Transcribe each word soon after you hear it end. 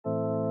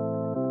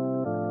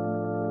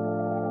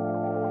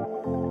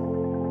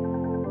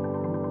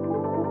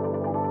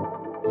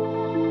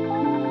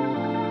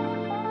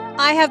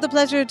I have the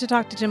pleasure to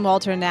talk to Jim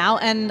Walter now,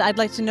 and I'd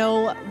like to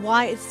know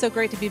why it's so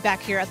great to be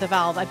back here at the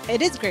Valve.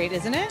 It is great,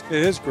 isn't it?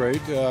 It is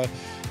great.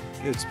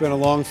 It's been a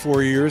long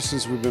 4 years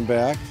since we've been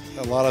back.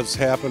 A lot has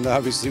happened,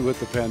 obviously, with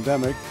the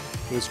pandemic.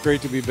 But it's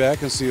great to be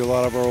back and see a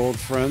lot of our old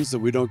friends that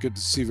we don't get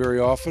to see very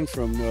often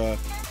from the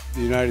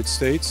United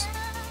States,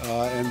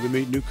 and to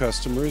meet new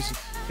customers.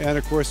 And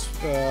of course,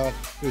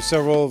 there's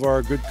several of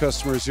our good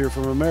customers here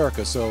from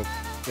America, so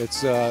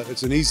it's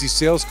an easy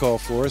sales call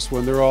for us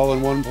when they're all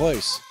in one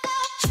place.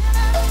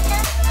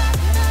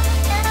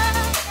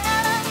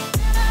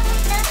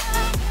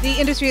 The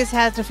industry has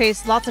had to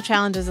face lots of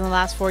challenges in the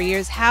last 4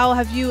 years. How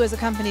have you as a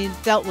company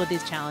dealt with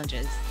these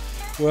challenges?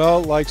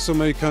 Well, like so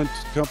many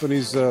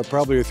companies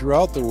probably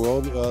throughout the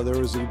world, there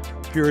was a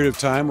period of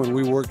time when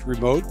we worked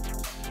remote.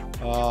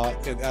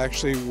 It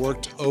actually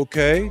worked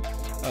okay,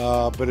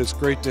 but it's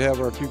great to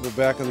have our people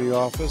back in the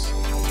office.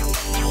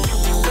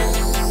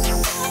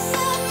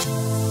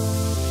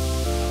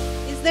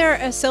 Is there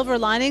a silver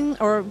lining,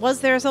 or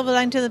was there a silver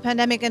lining to the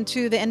pandemic and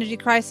to the energy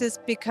crisis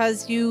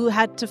because you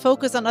had to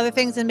focus on other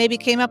things and maybe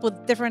came up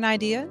with different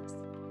ideas?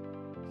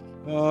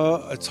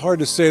 It's hard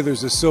to say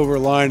there's a silver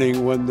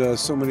lining when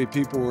so many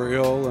people were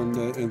ill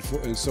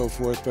and so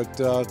forth, but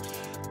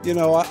you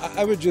know,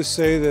 I would just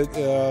say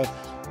that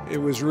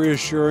it was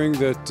reassuring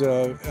that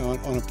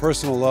on a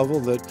personal level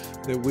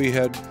that we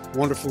had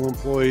wonderful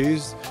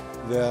employees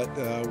that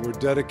were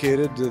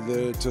dedicated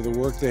to the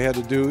work they had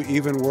to do,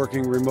 even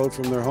working remote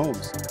from their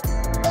homes.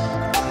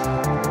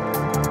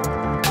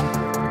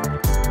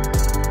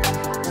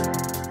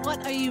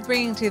 What are you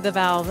bringing to the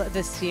Valve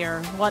this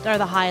year? What are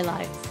the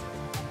highlights?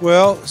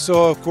 Well,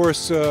 so of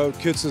course,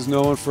 KITZ is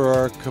known for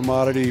our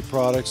commodity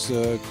products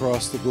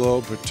across the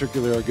globe,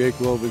 particularly our gate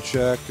globe and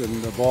check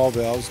and the ball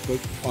valves, but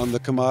on the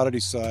commodity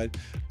side.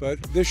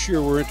 But this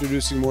year we're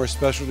introducing more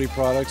specialty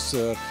products,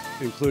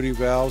 including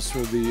valves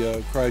for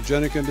the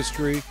cryogenic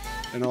industry,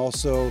 and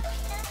also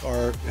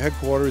our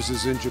headquarters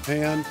is in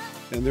Japan,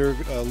 and they're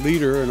a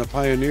leader and a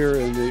pioneer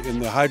in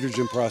the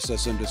hydrogen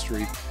process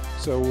industry.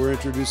 So we're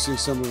introducing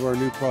some of our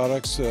new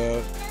products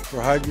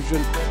for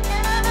hydrogen.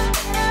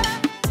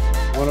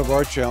 One of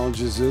our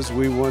challenges is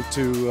we want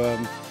to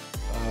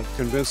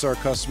convince our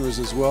customers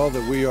as well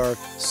that we are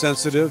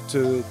sensitive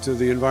to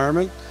the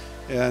environment,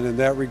 and in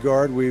that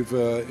regard we've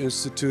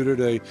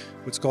instituted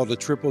what's called a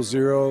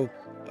 000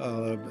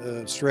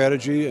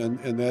 strategy,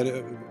 and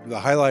that the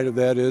highlight of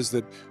that is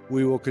that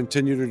we will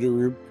continue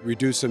to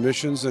reduce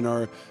emissions in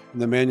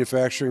the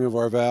manufacturing of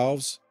our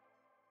valves.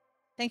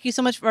 Thank you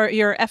so much for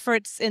your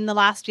efforts in the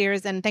last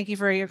years, and thank you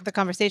for the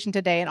conversation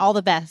today, and all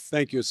the best.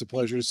 Thank you. It's a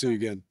pleasure to see you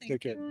again.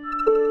 Take care.